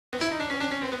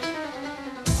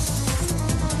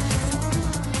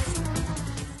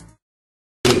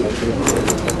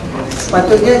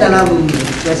Sepatutnya dalam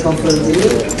press conference ini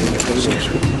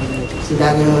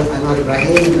Saudara Anwar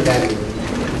Ibrahim dan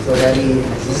Saudari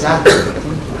Azizah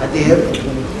hadir,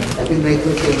 tapi mereka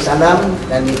kirim salam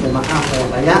dan minta maaf yang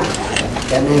banyak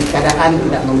kerana keadaan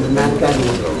tidak membenarkan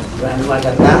Saudara Anwar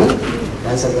datang,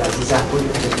 dan Saudara Azizah pun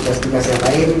ada tugas-tugas yang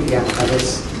lain yang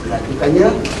harus dilakukannya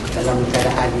dalam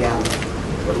keadaan yang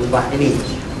berubah ini.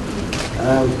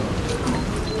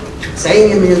 Saya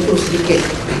ingin menyentuh sedikit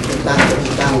tentang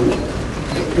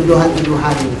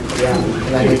tuduhan-tuduhan yang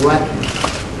telah dibuat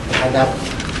terhadap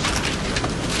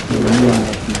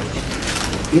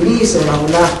ini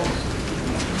seolah-olah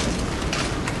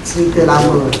cerita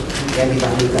lama yang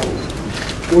dibangunkan,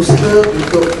 usaha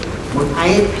untuk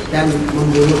mengait dan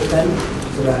memburukkan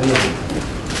Saudara Anwar.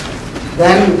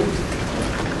 Dan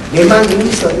memang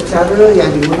ini suatu cara yang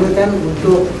digunakan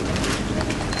untuk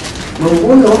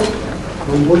membunuh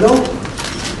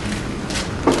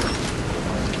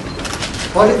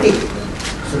politik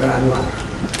Saudara Anwar.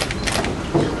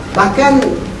 Bahkan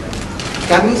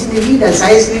kami sendiri dan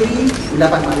saya sendiri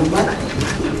mendapat maklumat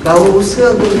bahawa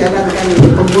usaha untuk menjalankan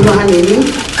pembunuhan ini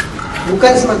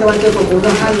bukan semata-mata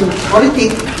pembunuhan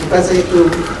politik, bukan saja itu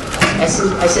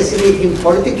assassinate him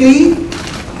politically,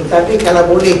 tetapi kalau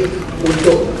boleh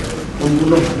untuk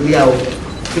membunuh beliau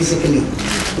physically,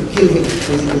 to kill him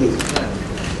physically.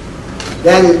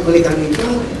 Dan oleh kerana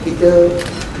itu kita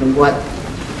membuat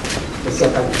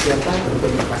persiapan-persiapan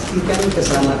untuk memastikan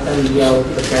keselamatan beliau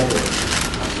terjaga.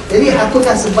 Jadi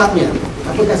apakah sebabnya?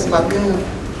 Apakah sebabnya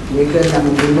mereka nak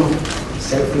membunuh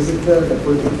secara fizikal dan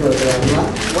politikal Anwar?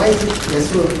 Why is it they're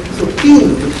so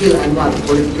keen to kill Anwar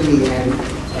politically and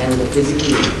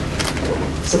physically?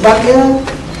 Sebabnya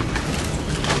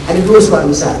ada dua sebab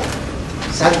besar.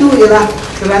 Satu ialah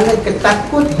kerana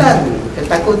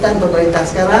ketakutan pemerintah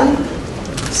sekarang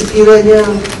sekiranya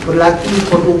berlaku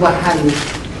perubahan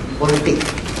politik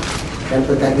dan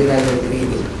pentadbiran negeri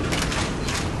ini.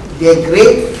 Their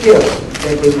great fear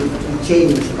that there will be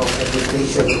change of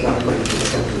administration government in this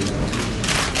country.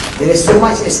 There is so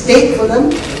much at stake for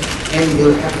them, and they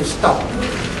will have to stop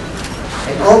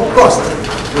at all costs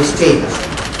this change.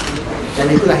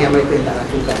 Dan itulah yang mereka tak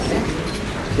lakukan.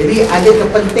 Jadi ada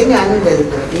kepentingan dan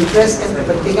interest dan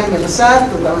kepentingan yang besar,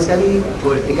 terutama sekali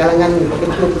di kalangan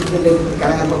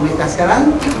pemerintah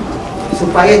sekarang,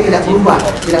 supaya tidak berubah,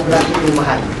 tidak berlaku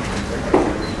perubahan.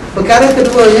 Perkara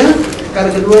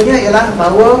keduanya ialah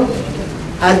bahawa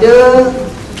ada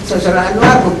Saudara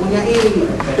Anwar mempunyai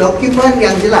dokumen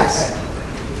yang jelas,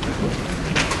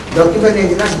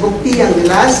 bukti yang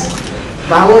jelas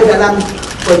bahawa dalam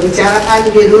perbicaraan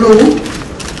dia dulu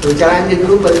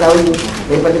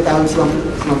daripada tahun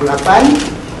 98,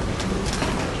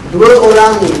 dua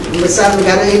orang besar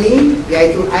negara ini,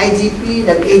 iaitu IGP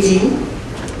dan AG,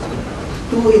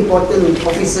 two important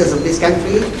officers of this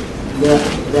country, the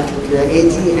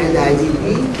AG and the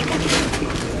IGP,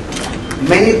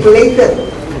 manipulated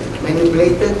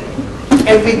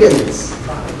evidence,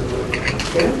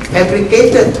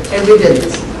 fabricated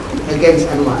evidence against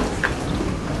Anwar.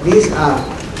 These are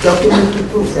documentary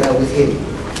proofs that are with him.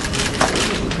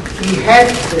 He had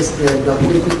the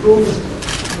documentary proofs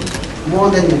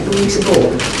more than 2 weeks ago.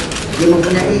 Dia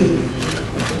mempunyai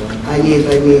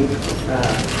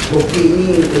bukti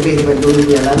ini lebih daripada 2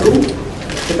 minggu yang lalu,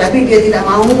 tetapi dia tidak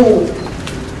mahu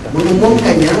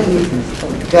mengumumkannya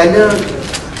kerana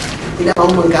tidak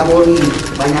mahu mengkaburi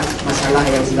banyak masalah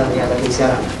yang sedang dihadapi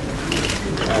sekarang.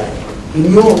 He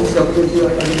knew of his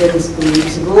documentary evidence 2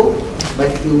 weeks ago,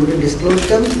 but he wouldn't disclose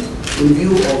them in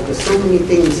view of the so many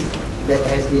things that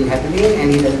has been happening, and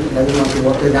he doesn't want to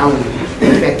water down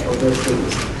the effect of those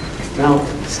things. Now,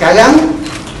 sekarang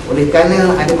oleh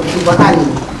kerana ada percubaan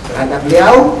terhadap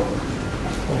beliau,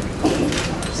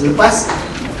 selepas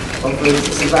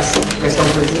press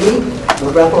conference ini,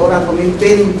 beberapa orang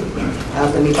pemimpin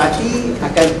parti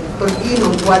akan pergi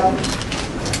membuat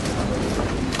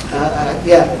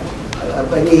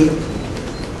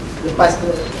lepas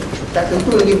tak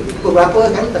tentu lagi beberapa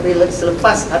kan, tapi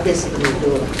selepas habis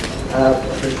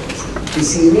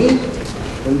visi ini,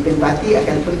 pemimpin parti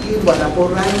akan pergi buat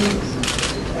laporan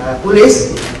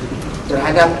polis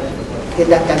terhadap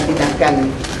tindakan-tindakan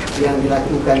yang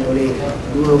dilakukan oleh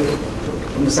dua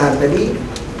pembesar tadi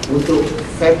untuk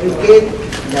fabricate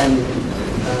dan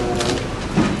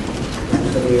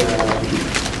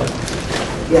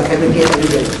fabricate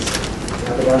evidence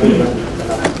dalam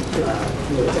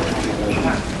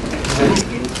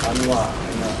Anwar,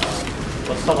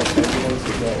 what sort of evidence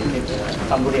is there? Is it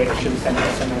somebody actually sent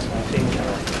SMS or saying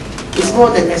It's more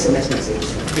than SMS message.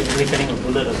 Basically selling a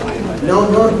bullet or something like that. No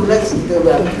bullets.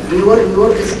 We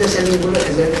won't consider selling bullets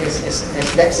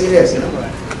as that serious, you know.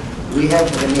 Right. We have,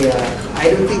 I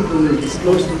don't think we will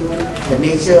disclose to you the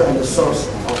nature and the source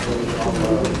of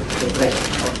the threat,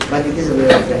 but it is a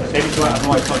real threat. That is why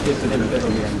Anwar is not here today, because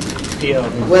of fear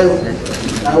of...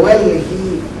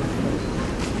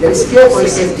 There is fear for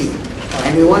his safety,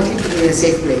 and we want him to be in a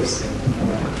safe place.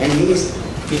 And he's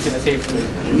in a safe place.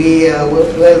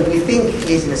 We think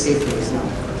he's in a safe place now.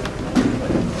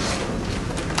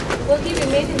 Will he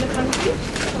remain in the country,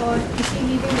 or is he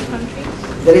leaving the country?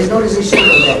 There is no decision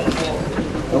for that.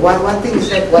 One thing is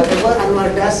that whatever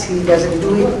Anwar does, he doesn't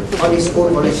do it on his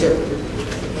own volition.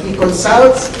 He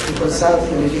consults the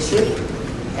leadership,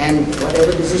 and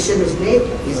whatever decision is made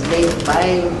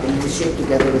by the leadership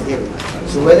together with him.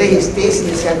 So whether he stays in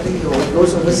his country or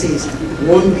goes overseas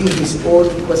won't be his own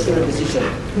personal decision.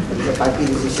 It's a party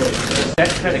decision.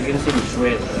 That threat against him is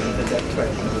real.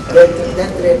 That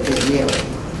threat is real.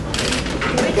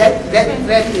 That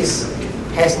threat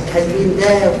has been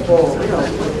there for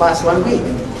the past 1 week.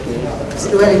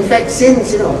 Well, in fact,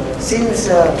 since the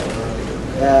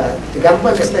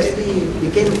government especially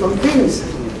became convinced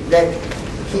that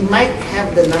he might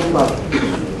have the number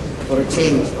for a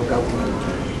change of government,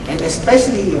 and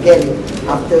especially again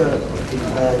after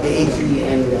the AG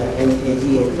and the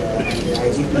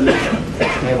IGP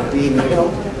have been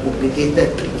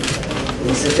implicated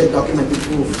in certain documented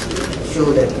proofs show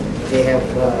that they have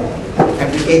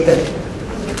fabricated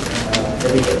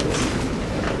evidence.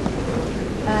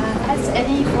 Has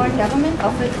any foreign government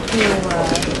offered to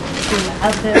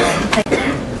help the protect?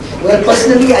 Well,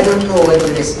 personally, I don't know whether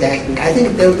this has been. I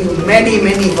think there will be many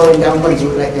foreign governments who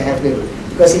would like to have him,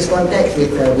 because his contact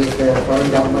with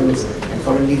foreign governments and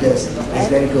foreign leaders is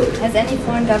very good. Has any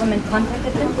foreign government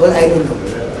contacted him? Well, I don't know.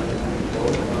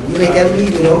 You may tell me,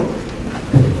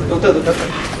 Doctor,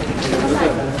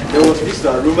 there was these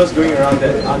rumors going around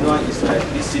that Anwar is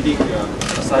actually seeking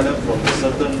asylum from a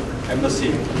certain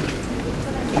embassy.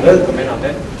 Can you comment on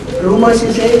that? Rumors,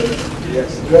 you say?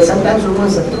 Yes. Well, sometimes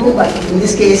rumors are true, but in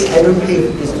this case, I don't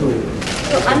believe it's true.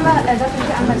 So Anwar, Dr.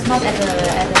 Anwar is not at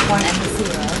the foreign embassy,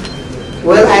 right?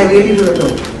 Well, I really don't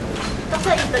know.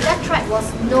 Doctor, if the death threat was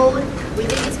known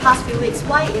within these past few weeks,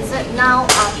 why is it now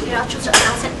they are choosing to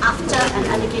announce it after an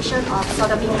allegation of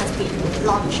sodomy has been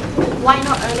launched? Why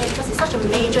not earlier? Because it's such a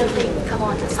major thing. Come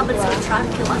on, somebody's going to try to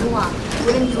kill Anwar.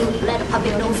 Wouldn't you let the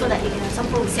public know so that some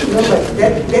people will say? No, but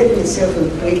that in itself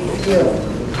will create fear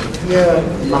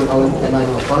among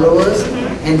our followers,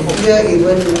 and fear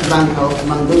even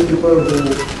among those people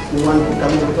who want to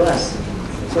come over to us.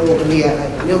 So we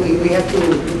have to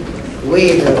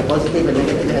weigh the positive and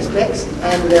negative aspects,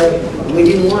 and we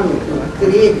didn't want to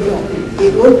create.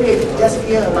 It won't create just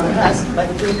fear among us, but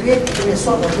it will create a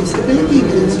sort of instability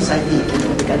within society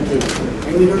in the country,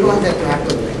 and we don't want that to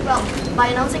happen. Well, by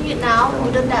announcing it now,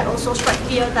 wouldn't that also strike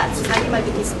fear that society might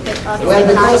be destabilized? Well,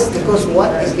 because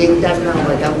what is being done now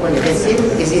by government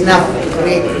is enough to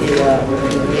create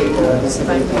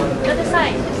instability. The other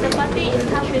side, is the party in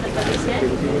touch with the police yet?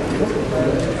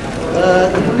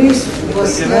 The police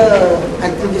was here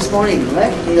until this morning,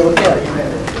 right, in the hotel.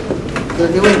 So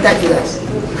they were in touch with us.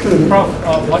 Prof,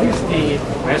 what is the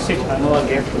message Anwar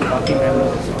gave to party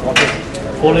members and supporters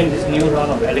following this new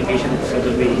round of allegations of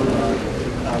sodomy?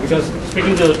 Because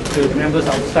speaking to members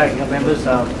outside, members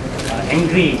are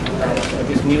angry at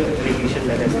this new allegation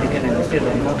that has taken, and they say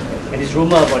that and this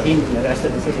rumor about him being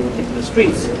arrested, they say they will take to the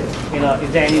streets.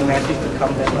 Is there any message to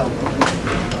come back up?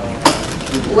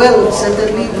 Well,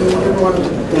 certainly we don't want to do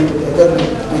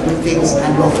things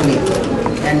unlawfully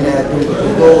and to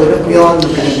go beyond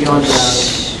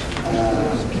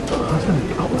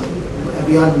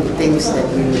things that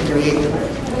will create.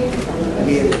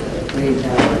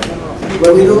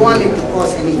 Well, we don't want it to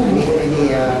cause any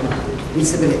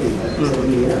instability,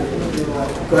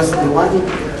 because we want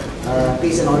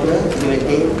peace and order to be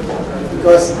maintained,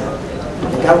 because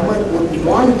the government would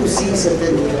want to see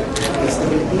certain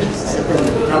instability, certain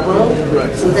trouble,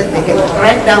 so that they can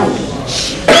crack down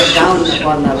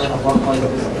upon the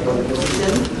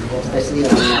opposition, especially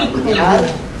on Bihar,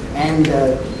 and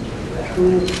to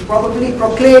probably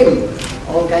proclaim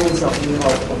all kinds of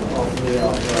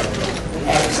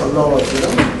acts or laws,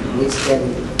 which can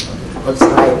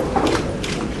constrive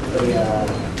the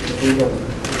freedom.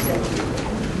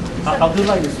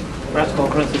 Abdullah, in his press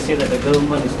conference, he said that the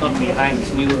government is not behind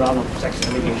this new round of sex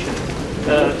allegations.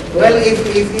 Well, if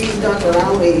he's not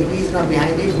around, if he's not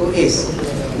behind it, who is?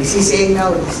 Is he saying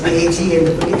now it's the AG and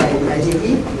the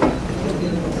IGP?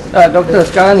 Doktor,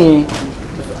 sekarang ni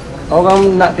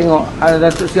orang nak tengok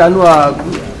Datuk Seri Anwar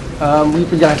beri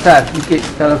penjelasan sedikit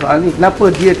dalam soal ni. Kenapa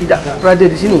dia tidak berada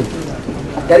di sini?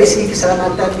 Dari segi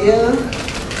keselamatan dia,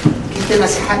 kita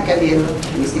nasihatkan dia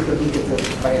mesti pergi ke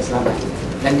tempat yang selamat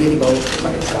dan dia dibawa ke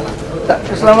tempat yang selamat. Tak,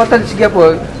 keselamatan dari segi apa?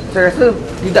 Saya rasa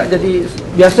tidak jadi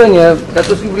biasanya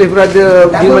Datuk Seri boleh berada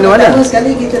di mana-mana. Pertama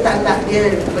sekali kita tak nak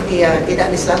dia pergi tidak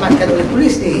diselamatkan oleh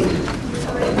polis ni.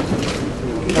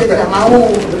 Kita tidak mahu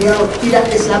beliau tidak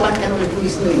diselamatkan oleh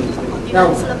polis ni.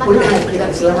 Now, tidak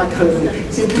diselamatkan oleh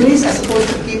polis. Si polis are supposed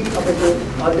to keep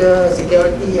order,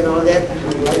 security and all that.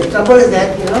 But the trouble is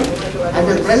that,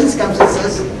 under the present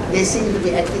circumstances, they seem to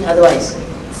be acting otherwise.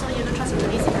 So you don't trust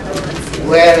police in other words?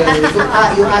 Well,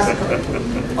 you ask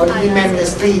ordinary man in the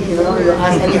street, you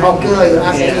ask any hawker, you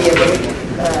ask any,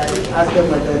 ask them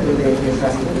whether they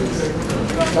trust the police.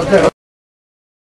 Doktor,